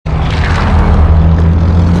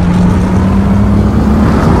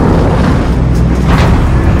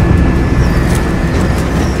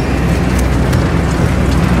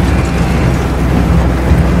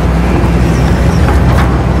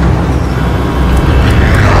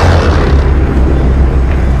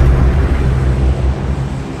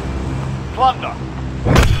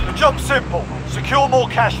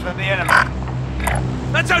cash than the enemy.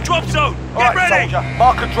 That's our drop zone! Get Alright, ready! soldier,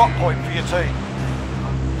 mark a drop point for your team.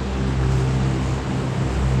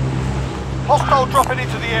 Hostile dropping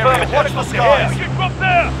into the area. Watch the skies. We should drop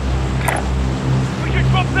there! We should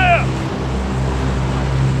drop there!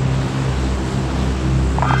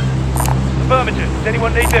 Affirmative. Does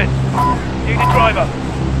anyone need this? Need a driver.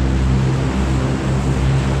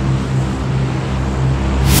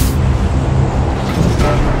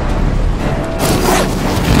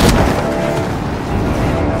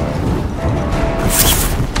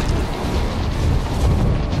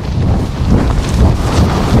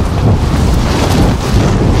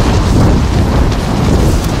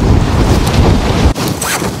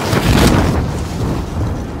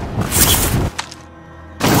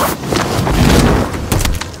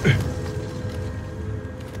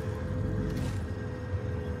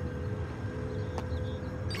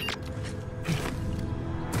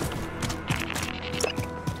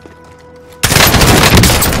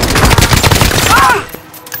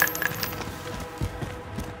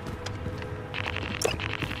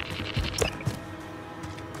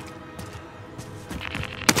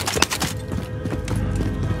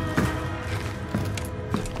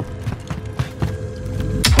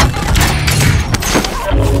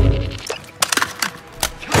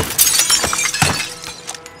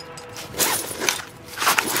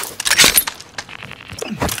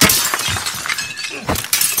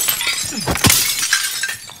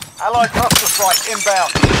 Allied cluster strike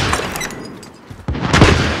inbound.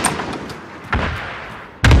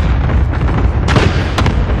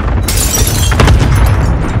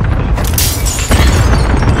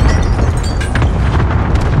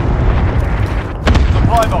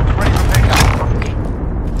 Supply box ready for pickup.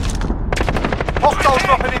 Hostiles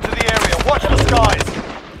dropping into the area. Watch the skies.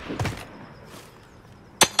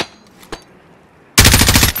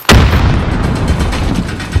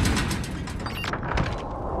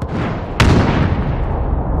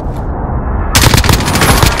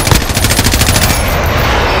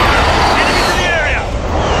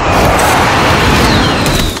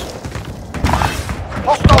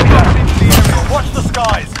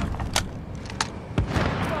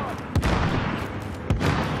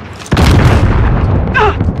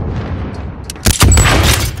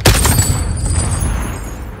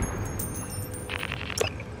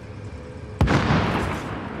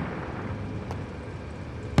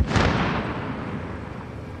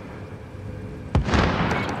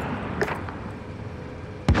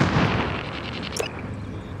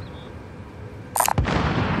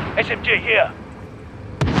 SMG here.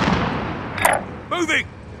 Moving!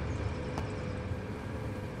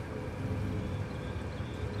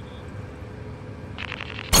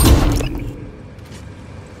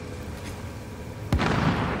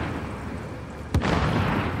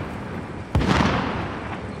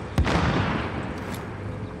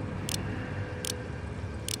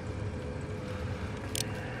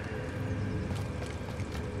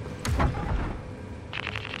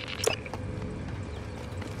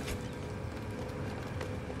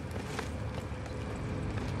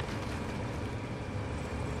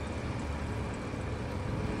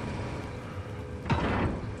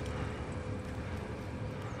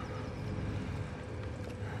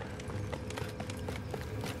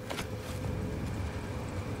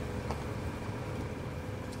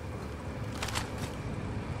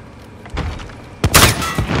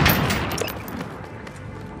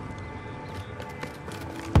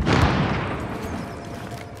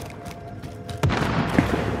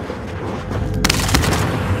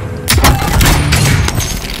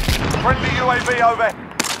 Friendly UAV over.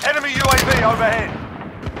 Enemy UAV overhead.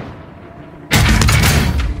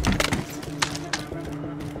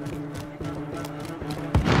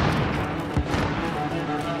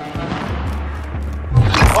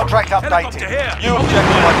 Contract updated. New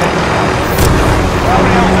objective identified.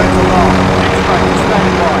 Rounding out central alarm. Extract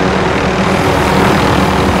standing by.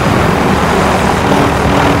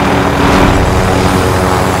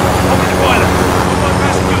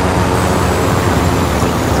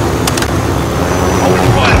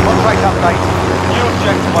 Contract updated. New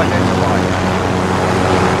objective identified.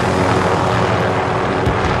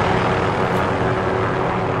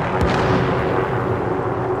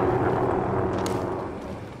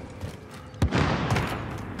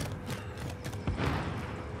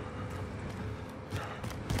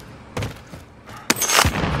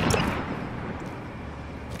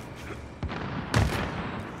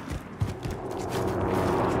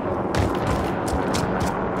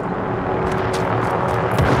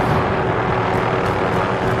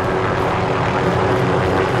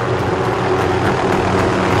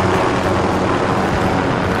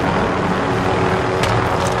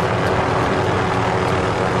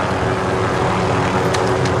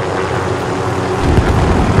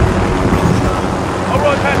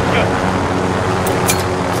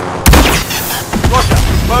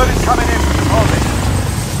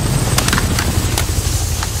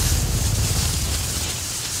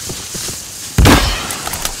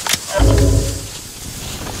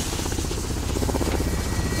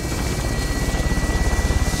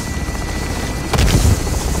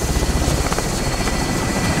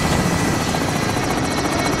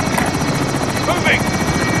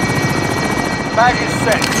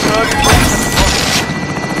 30 seconds.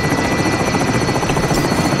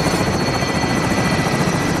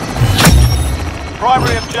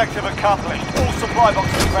 Primary objective accomplished. All supply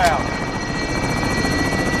boxes found.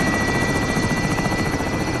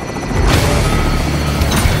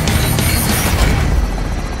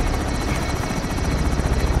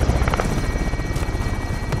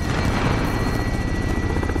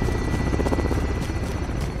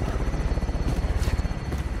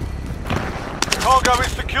 Cargo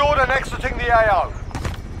is secured and exiting the AO.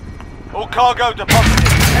 All cargo deposited.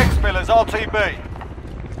 X-Millers RTB.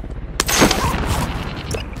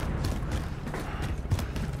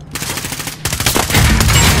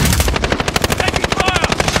 Taking fire!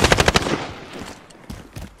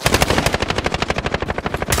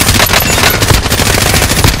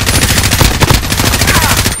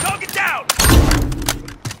 Target down!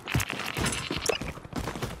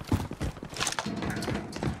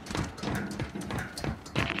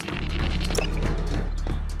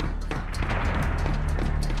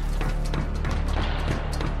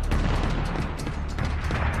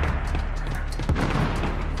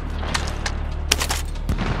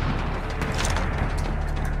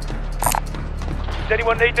 Does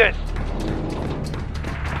anyone need this?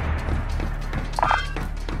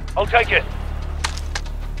 I'll take it.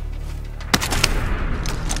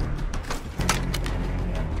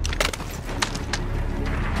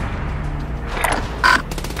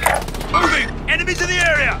 Moving! Enemies in the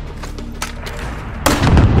area!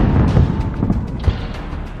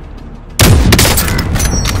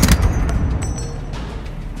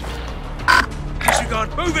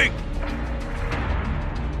 Disregard, moving!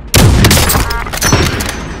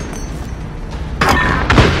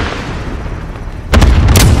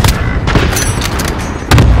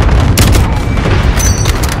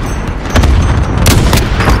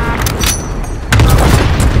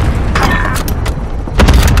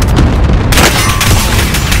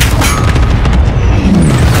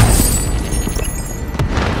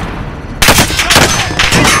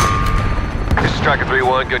 Striker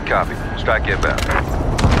 3-1, good copy. Strike inbound.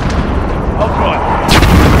 I'll try.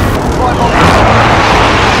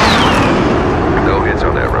 No hits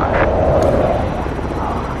on that run.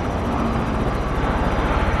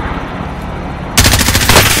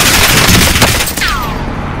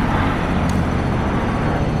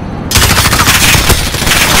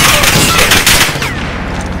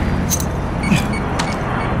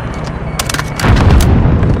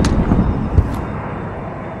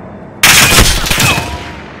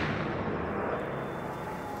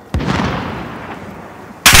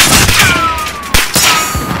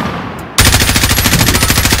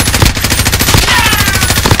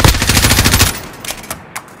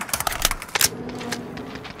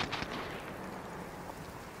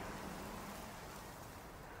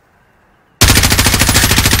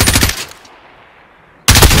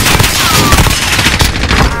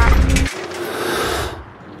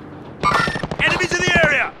 Enemies in the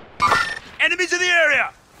area! Enemies in the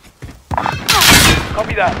area!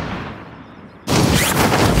 Copy that.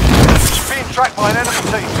 Being tracked by an enemy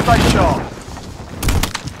team. Stay sharp.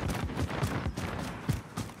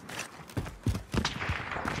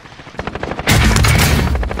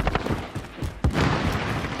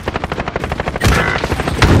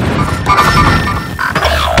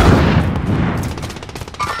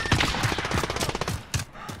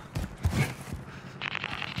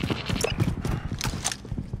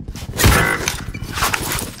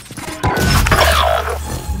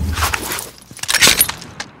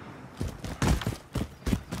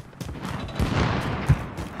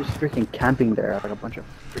 Just freaking camping there like a bunch of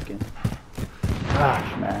freaking...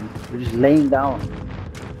 Gosh, man. We're just laying down.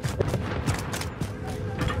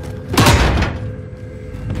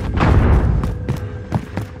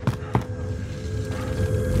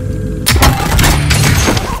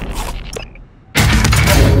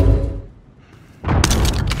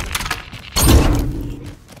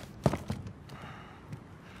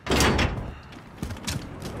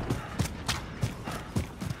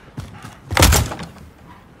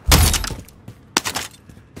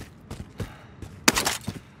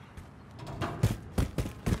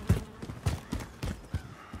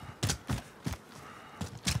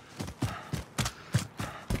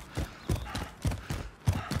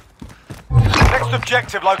 Next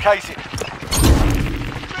objective located.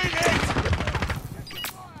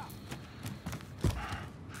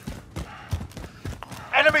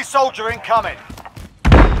 Enemy soldier incoming.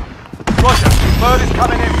 Roger, bird is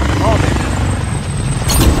coming in. Deposit.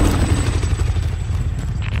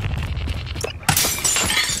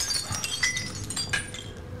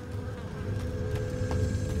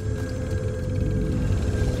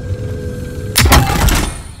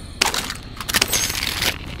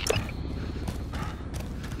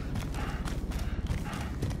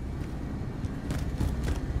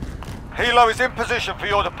 Helo is in position for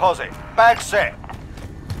your deposit. Bag set.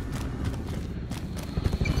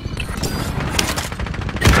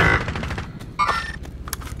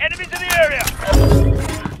 Enemies in the area!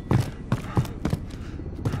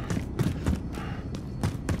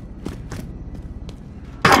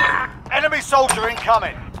 Enemy soldier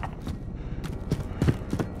incoming.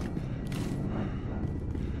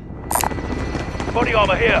 Body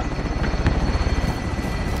armor here.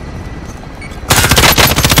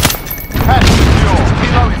 Cash secure.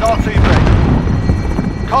 Helo is RTV.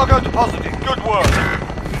 Cargo deposited. Good work.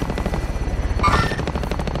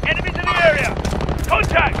 Enemies in the area!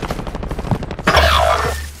 Contact!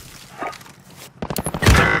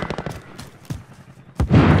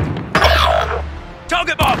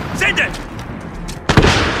 Target bomb! Send it!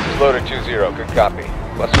 Loader 2-0, good copy.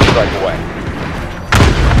 Let's strike away.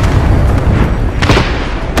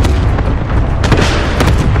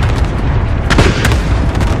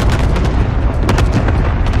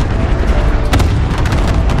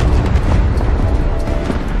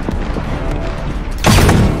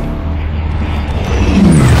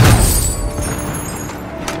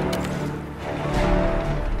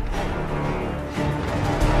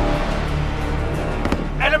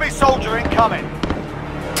 Enemy soldier incoming.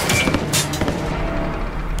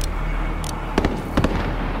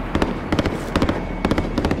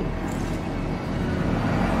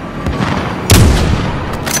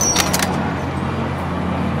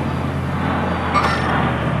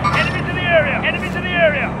 Enemies in the area! Enemies in the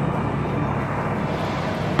area!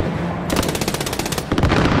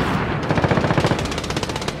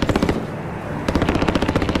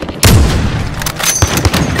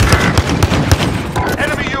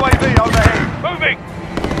 Enemy UAV overhead. Moving!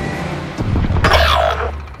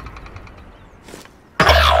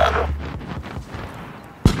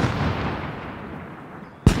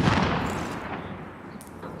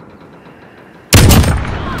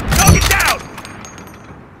 Target down!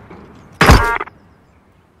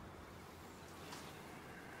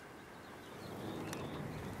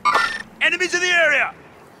 Enemies in the area!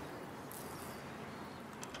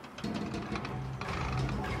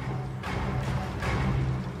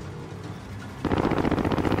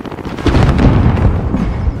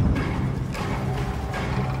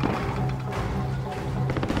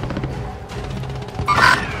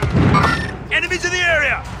 Enemies in the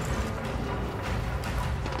area!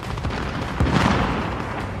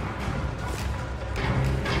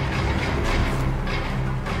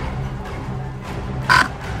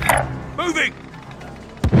 Moving!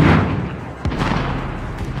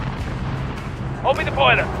 Open the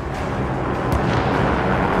boiler!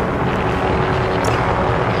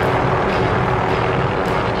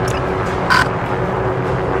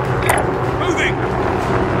 Moving!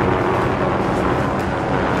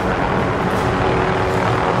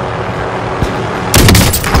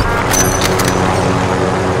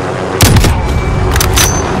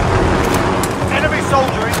 Enemy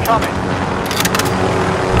soldier incoming.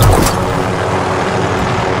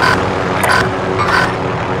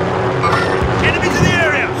 Enemies in the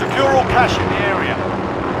area! Secure all cash in the area.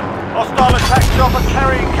 Hostile attack chopper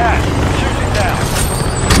carrying cash. Shoot it down.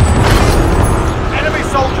 Enemy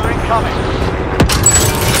soldier incoming.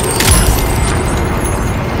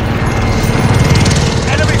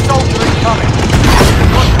 Enemy soldier incoming.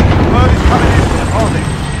 Bird is coming in for deposit.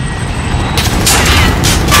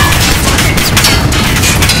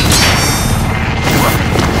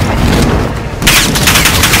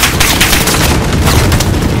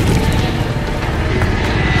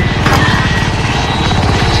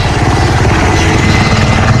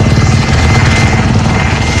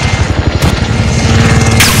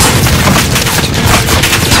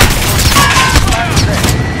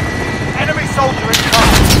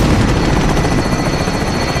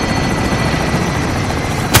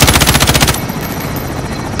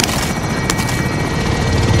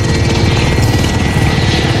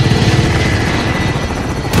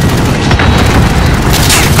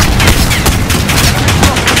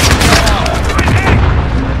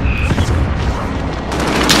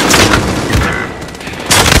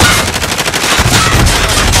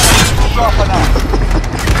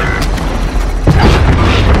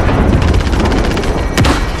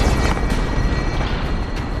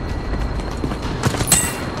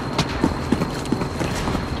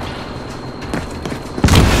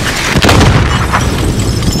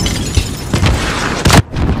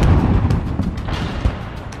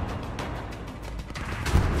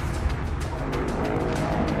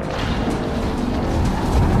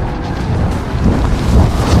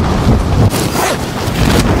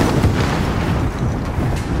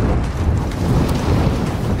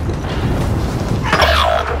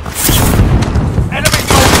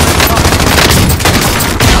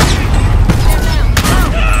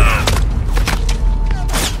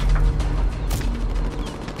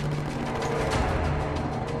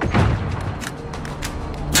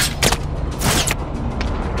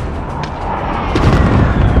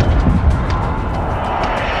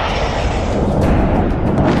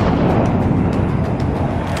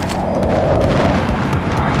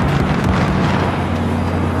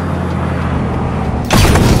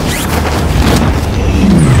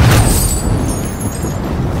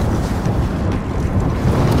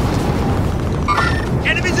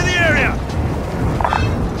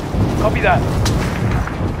 Copy that.